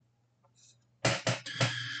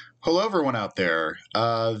Hello, everyone out there.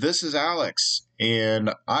 This is Alex,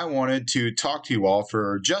 and I wanted to talk to you all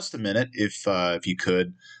for just a minute, if you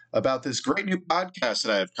could, about this great new podcast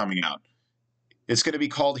that I have coming out. It's going to be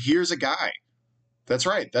called "Here's a Guy." That's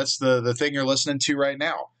right. That's the thing you're listening to right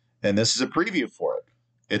now, and this is a preview for it.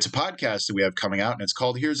 It's a podcast that we have coming out, and it's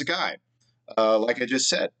called "Here's a Guy." Like I just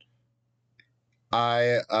said,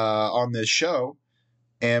 I on this show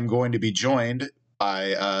am going to be joined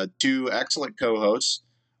by two excellent co-hosts.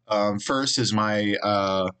 First is my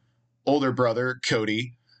older brother,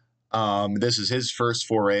 Cody. This is his first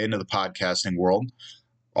foray into the podcasting world.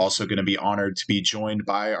 Also going to be honored to be joined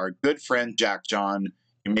by our good friend, Jack John.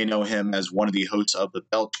 You may know him as one of the hosts of the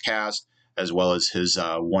Belchcast, as well as his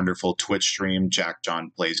wonderful Twitch stream, Jack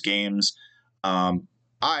John Plays Games. I,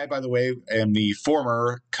 by the way, am the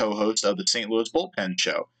former co-host of the St. Louis Bullpen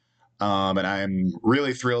Show. And I'm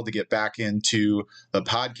really thrilled to get back into the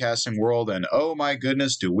podcasting world. And oh my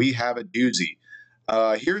goodness, do we have a doozy.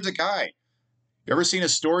 Here's a guy. You ever seen a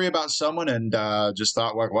story about someone and just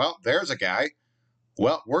thought, well, there's a guy?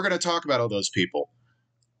 Well, we're going to talk about all those people.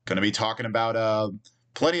 Going to be talking about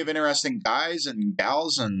plenty of interesting guys and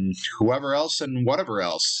gals and whoever else and whatever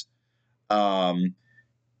else.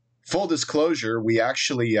 Full disclosure, we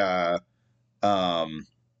actually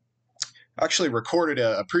recorded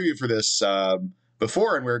a preview for this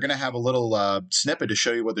before, and we were going to have a little snippet to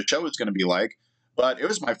show you what the show is going to be like. But it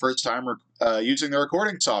was my first time using the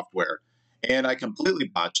recording software, and I completely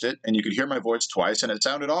botched it, and you could hear my voice twice, and it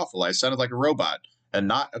sounded awful. I sounded like a robot, and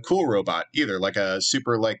not a cool robot either, like a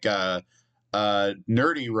super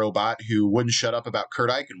nerdy robot who wouldn't shut up about Kurt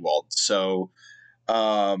Eichenwald. So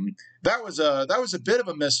that was a bit of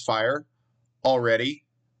a misfire already.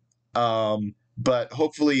 But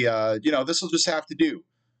hopefully, this will just have to do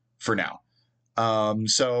for now.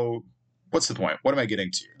 So what's the point? What am I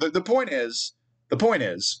getting to? The point is, the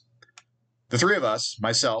three of us,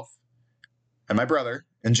 myself and my brother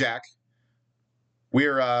and Jack,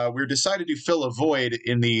 we're decided to fill a void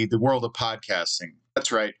in the world of podcasting.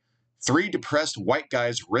 That's right. Three depressed white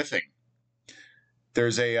guys riffing.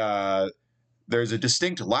 There's a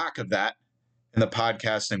distinct lack of that in the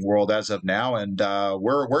podcasting world as of now, and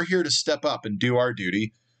we're here to step up and do our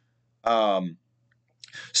duty.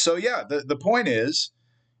 So yeah, the point is,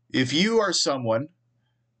 if you are someone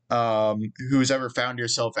who's ever found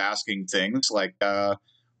yourself asking things like,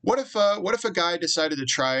 what if a guy decided to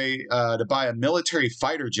try to buy a military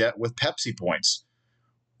fighter jet with Pepsi points?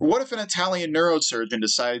 Or what if an Italian neurosurgeon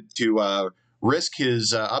decided to risk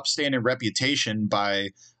his upstanding reputation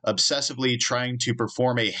by obsessively trying to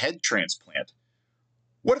perform a head transplant?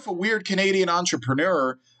 What if a weird Canadian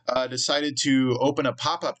entrepreneur decided to open a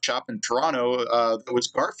pop-up shop in Toronto that was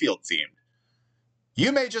Garfield themed?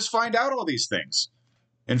 You may just find out all these things.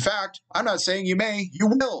 In fact, I'm not saying you may, you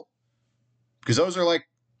will. Because those are like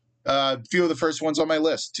a few of the first ones on my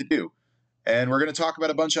list to do. And we're going to talk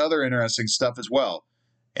about a bunch of other interesting stuff as well.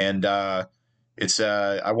 And I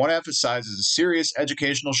want to emphasize, it's a serious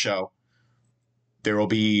educational show. There will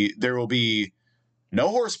be no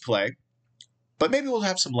horseplay, but maybe we'll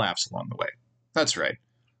have some laughs along the way. That's right.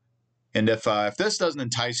 And if this doesn't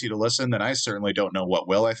entice you to listen, then I certainly don't know what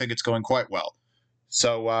will. I think it's going quite well.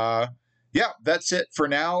 So, yeah, that's it for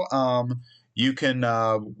now. You can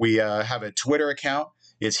we have a Twitter account.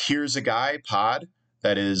 It's Here's a Guy Pod.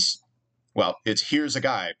 That is, well, it's Here's a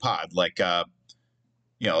Guy Pod, like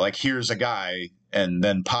here's a guy and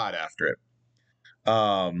then pod after it.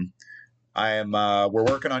 We're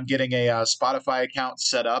working on getting a Spotify account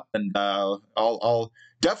set up, and I'll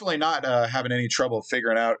definitely not having any trouble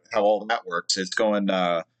figuring out how all that works. It's going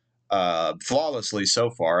flawlessly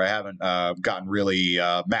so far. I haven't gotten really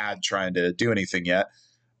mad trying to do anything yet.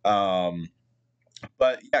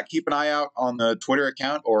 But yeah, keep an eye out on the Twitter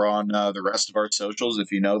account or on the rest of our socials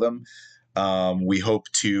if you know them. We hope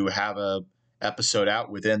to have a episode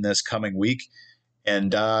out within this coming week.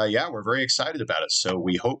 And yeah, we're very excited about it. So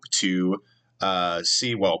we hope to not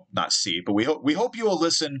see, but we hope you will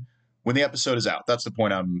listen when the episode is out. That's the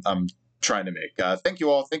point I'm trying to make. Thank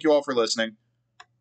you all for listening.